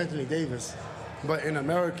like Anthony Davis, but in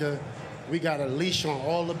America, we got a leash on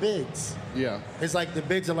all the bigs. Yeah. It's like the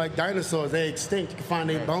bigs are like dinosaurs. They extinct. You can find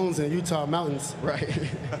their bones in Utah mountains. Right.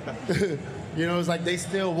 It's like they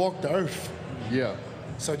still walk the earth. Yeah.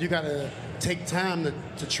 So you got to take time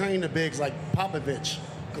to train the bigs like Popovich,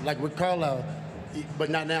 like with Carlisle, but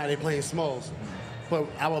not now. They're playing smalls. But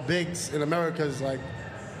our bigs in America is like,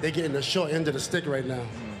 they getting the short end of the stick right now.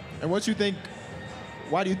 And what you think,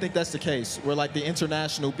 why do you think that's the case? Where like the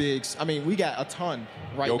international bigs, I mean, we got a ton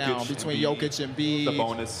right now Jokic, between Embiid, Jokic and Embiid,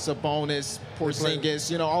 Sabonis,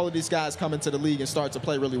 Porzingis, all of these guys come into the league and start to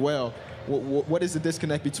play really well. What is the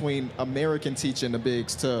disconnect between American teaching the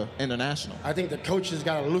bigs to international? I think the coaches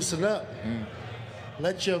got to loosen up.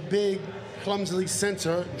 Let your big, clumsily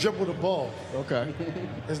center dribble the ball. Okay.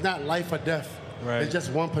 It's not life or death. Right. It's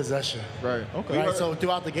just one possession. Right. Okay. Right. So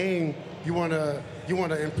throughout the game, you wanna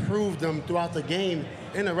improve them throughout the game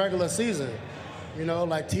in the regular season. You know,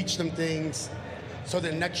 like teach them things so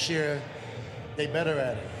that next year they better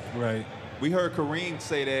at it. Right. We heard Kareem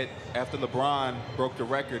say that after LeBron broke the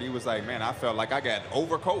record, he was like, man, I felt like I got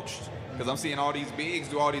overcoached because I'm seeing all these bigs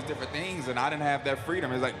do all these different things, and I didn't have that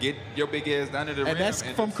freedom. It's like, get your big ass under the rim. And that's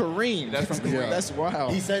from Kareem. That's from Kareem. That's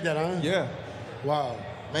wild. He said that, huh? Yeah. Wow.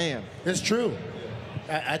 Man. It's true.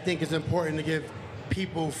 I think it's important to give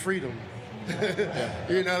people freedom.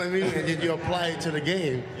 You know what I mean? And then you apply it to the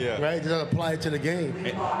game. Yeah. Right? Just apply it to the game.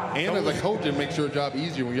 And as a coach, it makes your job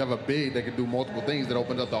easier when you have a big that can do multiple things that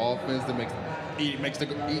opens up the offense, that makes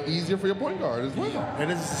it easier for your point guard as well.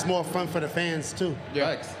 And it's more fun for the fans too.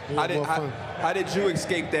 Facts. How did you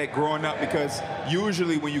escape that growing up? Because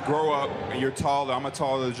usually when you grow up and you're taller, I'm a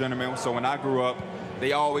taller gentleman, so when I grew up,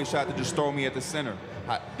 they always tried to just throw me at the center.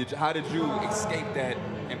 How did you escape that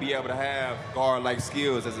and be able to have guard-like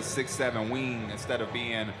skills as a 6'7" wing instead of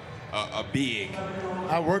being a big?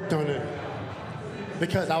 I worked on it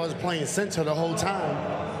because I was playing center the whole time.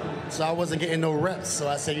 So I wasn't getting no reps. So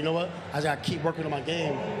I said, you know what? I got to keep working on my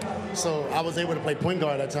game. So I was able to play point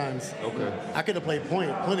guard at times. Okay. I could have played point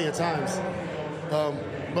plenty of times.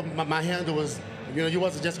 But my handle was, you know, you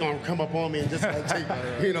wasn't just going to come up on me and just like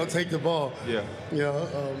take the ball. Yeah. You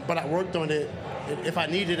know, but I worked on it. If I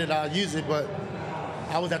needed it, I'd use it. But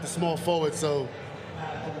I was at the small forward, so,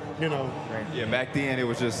 you know. Yeah, back then it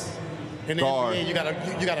was just in the guard. NBA,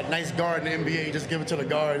 you got a nice guard in the NBA. You just give it to the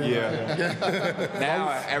guard. Yeah. Now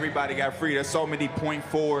everybody got free. There's so many point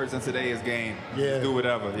forwards in today's game. Yeah. Do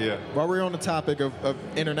whatever. Yeah. While we're on the topic of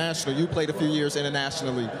international, you played a few years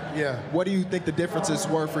internationally. Yeah. What do you think the differences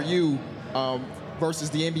were for you versus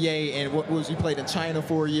the NBA, and what was you played in China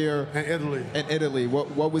for a year? And Italy. And Italy.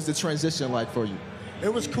 What was the transition like for you?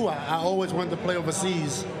 It was cool. I always wanted to play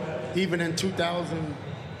overseas, even in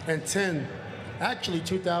 2010. Actually,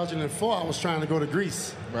 2004, I was trying to go to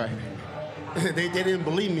Greece. Right. they didn't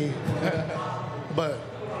believe me, but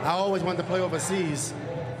I always wanted to play overseas.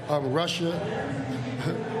 Russia,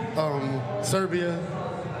 Serbia,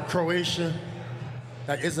 Croatia.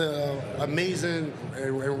 Like, it's amazing,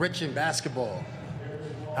 enriching basketball.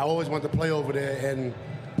 I always wanted to play over there, and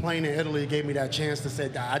playing in Italy gave me that chance to say,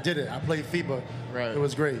 I did it. I played FIBA. Right. It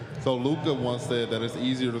was great. So Luka once said that it's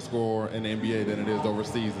easier to score in the NBA than it is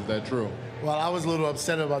overseas. Is that true? Well, I was a little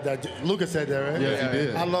upset about that. Luka said that, right? Yes, he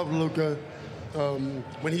did. I love Luka.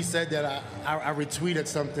 When he said that, I retweeted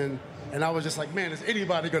something, and I was just like, man, is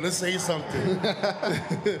anybody going to say something?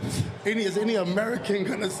 Is any American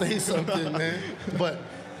going to say something, man? But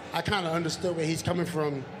I kind of understood where he's coming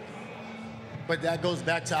from. But that goes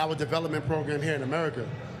back to our development program here in America.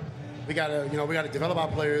 We gotta develop our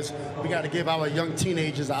players. We gotta give our young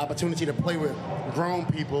teenagers the opportunity to play with grown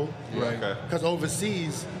people. Right. Because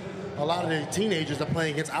overseas, a lot of the teenagers are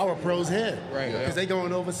playing against our pros here. Right. Because they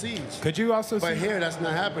going overseas. Could you also But see? here, that's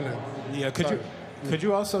not happening. Yeah. Could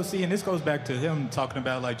you also see? And this goes back to him talking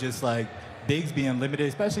about like bigs being limited,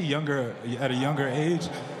 especially at a younger age.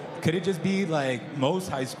 Could it just be like most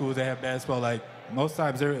high schools that have basketball? Like most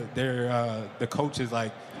times they're the coaches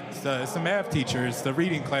like. It's the math teacher, it's the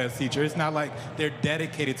reading class teacher. It's not like they're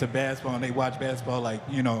dedicated to basketball and they watch basketball like,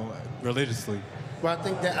 religiously. Well,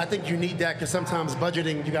 I think you need that because sometimes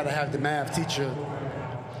budgeting, you got to have the math teacher.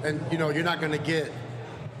 And, you're not going to get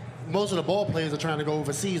 – most of the ball players are trying to go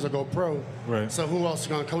overseas or go pro. Right. So who else is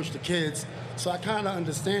going to coach the kids? So I kind of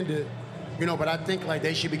understand it, but I think, like,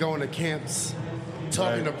 they should be going to camps,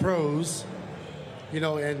 talking to pros,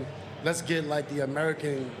 and – let's get, like, the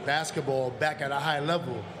American basketball back at a high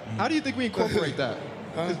level. How do you think we incorporate that?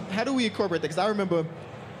 How do we incorporate that? Because I remember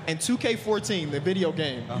in 2K14, the video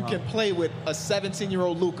game, you can play with a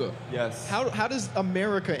 17-year-old Luka. Yes. How does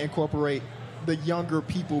America incorporate the younger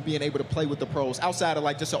people being able to play with the pros outside of,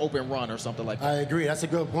 like, just an open run or something like that? I agree. That's a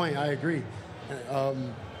good point. I agree.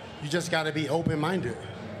 You just got to be open-minded.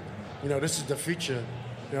 This is the future.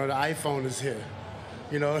 The iPhone is here.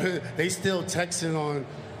 They still texting on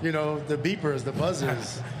the beepers, the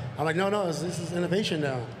buzzers. I'm like, no, this is innovation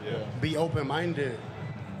now. Yeah. Be open-minded,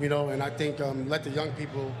 and I think let the young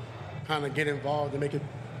people kind of get involved and make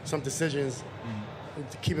some decisions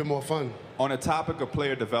to keep it more fun. On the topic of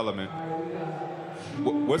player development,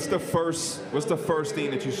 what's the first thing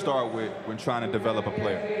that you start with when trying to develop a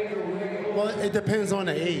player? Well, it depends on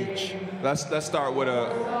the age. Let's start with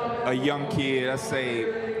a young kid. Let's say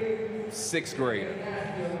 6th grade.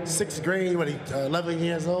 6th grade, 11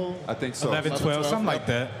 years old? I think so. 11, 12, something like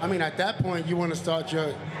that. I mean, at that point, you want to start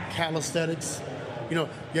your calisthenics, your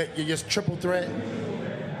triple threat,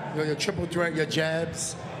 your triple threat, your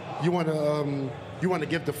jabs, you want to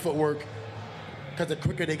give the footwork, because the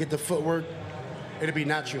quicker they get the footwork, it'll be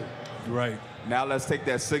natural. Right. Now let's take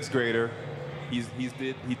that sixth grader.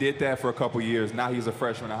 He did that for a couple years. Now he's a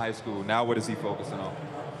freshman in high school. Now what is he focusing on?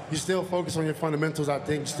 You still focus on your fundamentals, I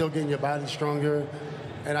think, still getting your body stronger.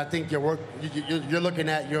 And I think your work, you're looking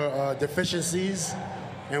at your deficiencies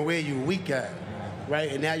and where you're weak at,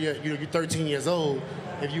 right? And now you're 13 years old.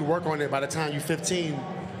 If you work on it, by the time you're 15,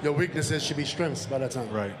 your weaknesses should be strengths by that time.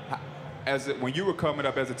 Right. When you were coming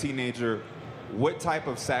up as a teenager, what type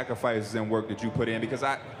of sacrifices and work did you put in? Because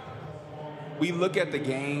we look at the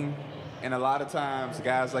game, and a lot of times,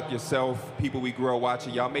 guys like yourself, people we grew up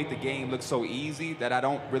watching, y'all make the game look so easy that I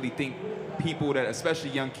don't really think people that,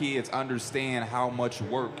 especially young kids, understand how much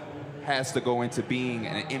work has to go into being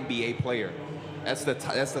an NBA player. That's the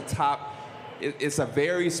top. It's a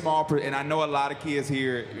very small, and I know a lot of kids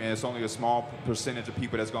here, and it's only a small percentage of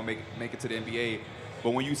people that's going to make it to the NBA.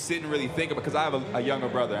 But when you sit and really think about, because I have a younger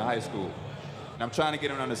brother in high school, and I'm trying to get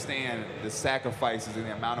him to understand the sacrifices and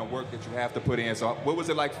the amount of work that you have to put in. So what was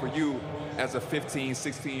it like for you as a 15,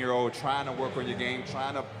 16-year-old trying to work on your game,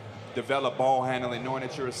 trying to develop ball handling, knowing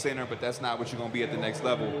that you're a center, but that's not what you're going to be at the next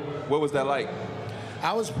level? What was that like?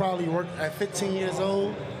 I was probably at 15 years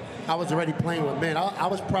old, I was already playing with men. I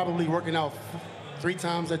was probably working out 3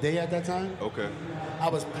 times a day at that time. Okay. I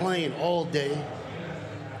was playing all day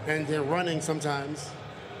and then running sometimes,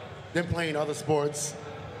 then playing other sports,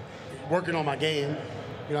 working on my game.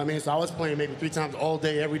 You know what I mean? So I was playing maybe 3 times all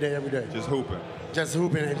day, every day. Just hooping. Just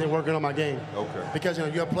hooping and then working on my game. Okay. Because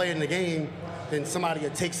you're playing the game, then somebody will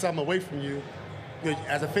take something away from you.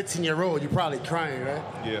 As a 15-year-old, you're probably crying, right?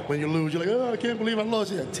 Yeah. When you lose, you're like, oh, I can't believe I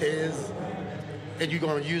lost. You have tears. And you're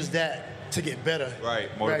going to use that to get better.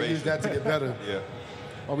 Right, motivation. Right, use that to get better. Yeah.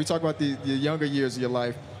 While we talk about the younger years of your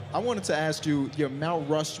life, I wanted to ask you your Mount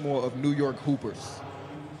Rushmore of New York hoopers.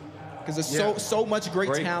 Because there's so much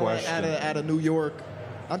great talent out of New York.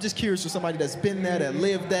 I'm just curious for somebody that's been there, that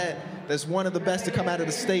lived that, that's one of the best to come out of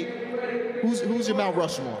the state. Who's your Mount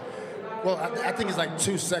Rushmore? Well, I think it's like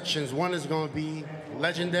 2 sections. One is going to be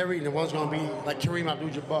legendary, and the one's going to be like Kareem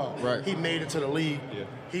Abdul-Jabbar. Right. He made it to the league. Yeah.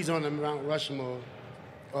 He's on the Mount Rushmore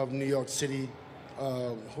of New York City.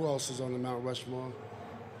 Who else is on the Mount Rushmore?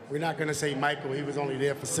 We're not going to say Michael. He was only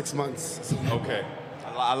there for 6 months. Okay.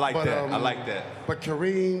 I like that. I like that. But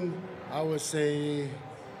Kareem, I would say,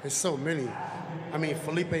 there's so many. I mean,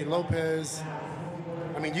 Felipe Lopez.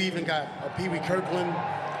 I mean, you even got Pee Wee Kirkland.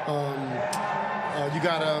 You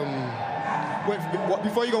got Wait,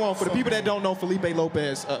 before you go on, for the people that don't know Felipe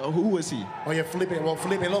Lopez, who is he? Oh yeah, Felipe Lopez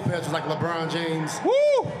was like LeBron James.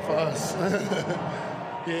 Woo! For us.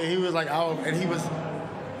 Yeah, he was like and he was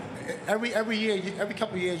every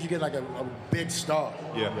couple of years you get like a big star.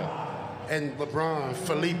 Yeah. And LeBron,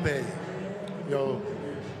 Felipe,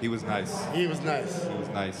 He was nice. he was nice. He was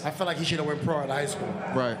nice. I feel like he should have went pro at high school.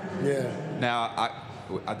 Right. Yeah. Now,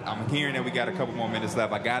 I'm hearing that we got a couple more minutes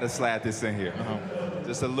left. I got to slide this in here.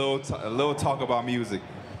 Just a little talk about music.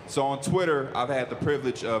 So on Twitter, I've had the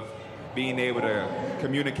privilege of being able to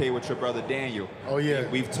communicate with your brother Daniel. Oh, yeah.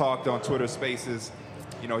 We've talked on Twitter Spaces.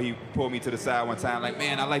 He pulled me to the side one time, like,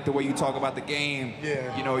 man, I like the way you talk about the game.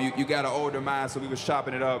 Yeah. You got an older mind, so we was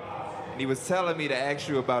chopping it up. And he was telling me to ask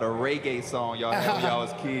you about a reggae song y'all had when y'all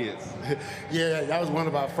was kids. Yeah, that was one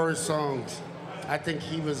of our first songs. I think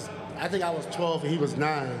I was 12 and he was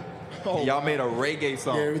 9. Oh, y'all made a reggae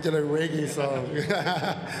song. Yeah, we did a reggae song.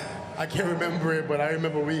 I can't remember it, but I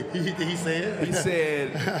remember he said. He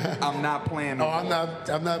said, "I'm not playing no more." I'm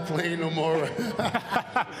not playing no more.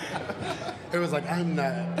 It was like, I'm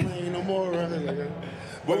not playing no more.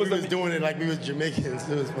 What was we was doing it like we was Jamaicans.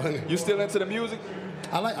 It was funny. You still into the music?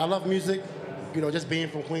 I love music. Just being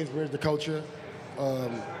from Queensbridge, the culture.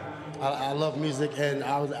 I love music, and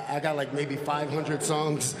I got like maybe 500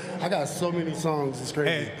 songs. I got so many songs, it's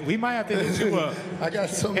crazy. Hey, we might have to hit you up. I got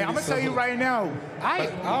so many Hey, I'm going to tell you right now, I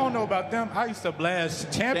don't know about them. I used to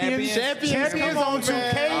blast Champions on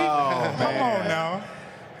 2K. Oh, Come on now.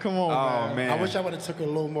 Come on, man. I wish I would have took it a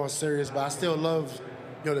little more serious, but I still love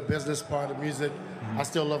the business part of music. I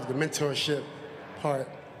still love the mentorship part.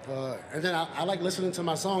 And then I like listening to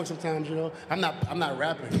my songs sometimes, I'm not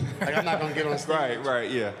rapping. Like, I'm not gonna get on stage. Right,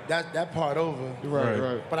 yeah. That part over.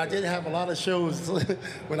 Right. But I did have a lot of shows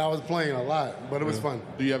when I was playing a lot, but it was fun.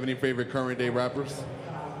 Do you have any favorite current day rappers?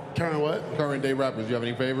 Current what? Current day rappers. Do you have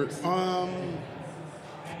any favorites? I'm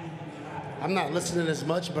not listening as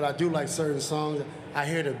much, but I do like certain songs. I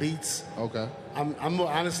hear the beats. Okay. I'm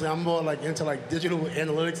more like into like digital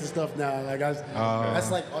analytics and stuff now. Like that's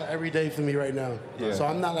like every day for me right now. Yeah. So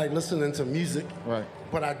I'm not like listening to music. Right.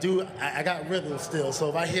 But I got rhythm still. So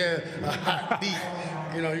if I hear a hot beat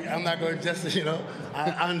You know, I'm not going to just, you know,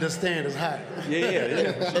 I understand it's hot. Yeah.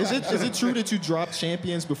 Is it true that you dropped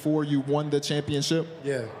champions before you won the championship?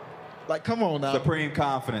 Yeah. Like, come on now. Supreme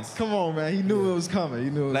confidence. Come on, man. He knew it was coming. He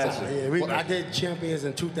knew it was coming. Yeah, I did champions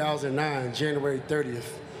in 2009, January 30th.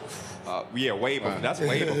 Way before. That's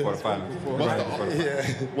way before the finals.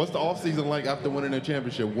 What's the off season like after winning a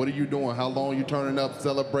championship? What are you doing? How long are you turning up,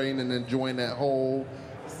 celebrating, and enjoying that whole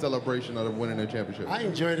celebration of winning a championship? I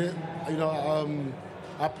enjoyed it. You know,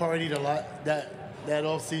 I partied a lot that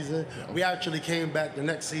off season. We actually came back the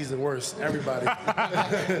next season worse. Everybody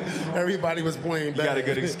was playing bad. You got a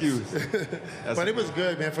good excuse. But it was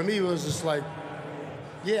good, man. For me, it was just like,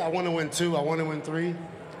 I want to win 2, I want to win 3,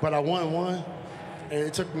 but I won 1. And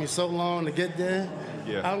it took me so long to get there.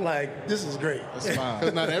 Yeah. I'm like, this is great. That's fine.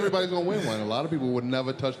 Because not everybody's going to win one. A lot of people would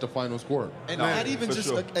never touch the final score. And not even just,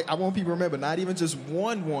 I want people to remember, not even just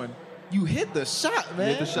one. You hit the shot,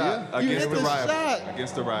 man. You hit the shot against the rival.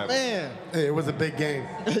 Against the rival. Man. Hey, it was a big game.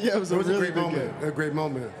 It was a really great moment. A great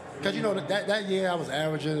moment. Because, you know, that year I was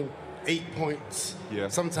averaging 8 points. Yeah.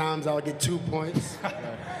 Sometimes I would get 2 points.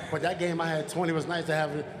 But that game I had 20. It was nice to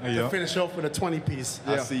have it to finish off with a 20-piece.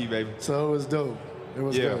 I see you, baby. So it was dope. It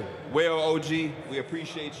was good. Well, OG, we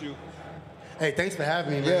appreciate you. Hey, thanks for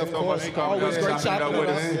having me, man. Yeah, of course. Always great shopping with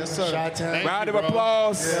us. Yes, sir. Round of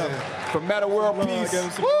applause for Metta World Peace.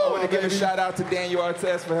 I want to give a shout out to Daniel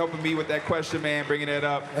Artest for helping me with that question, man, bringing it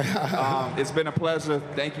up. It's been a pleasure.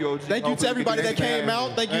 Thank you, OG. Thank you to everybody that came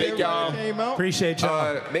out. Thank you to everybody that came out. Appreciate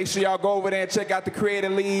y'all. Make sure y'all go over there and check out the Creator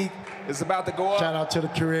League. It's about to go up. Shout out to the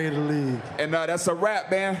Creator League. And that's a wrap,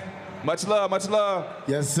 man. Much love, much love.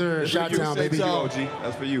 Yes, sir. Shout out, baby. OG.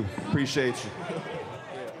 That's for you. Appreciate you.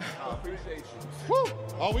 Appreciate you. Woo!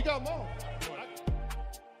 Oh, we got more.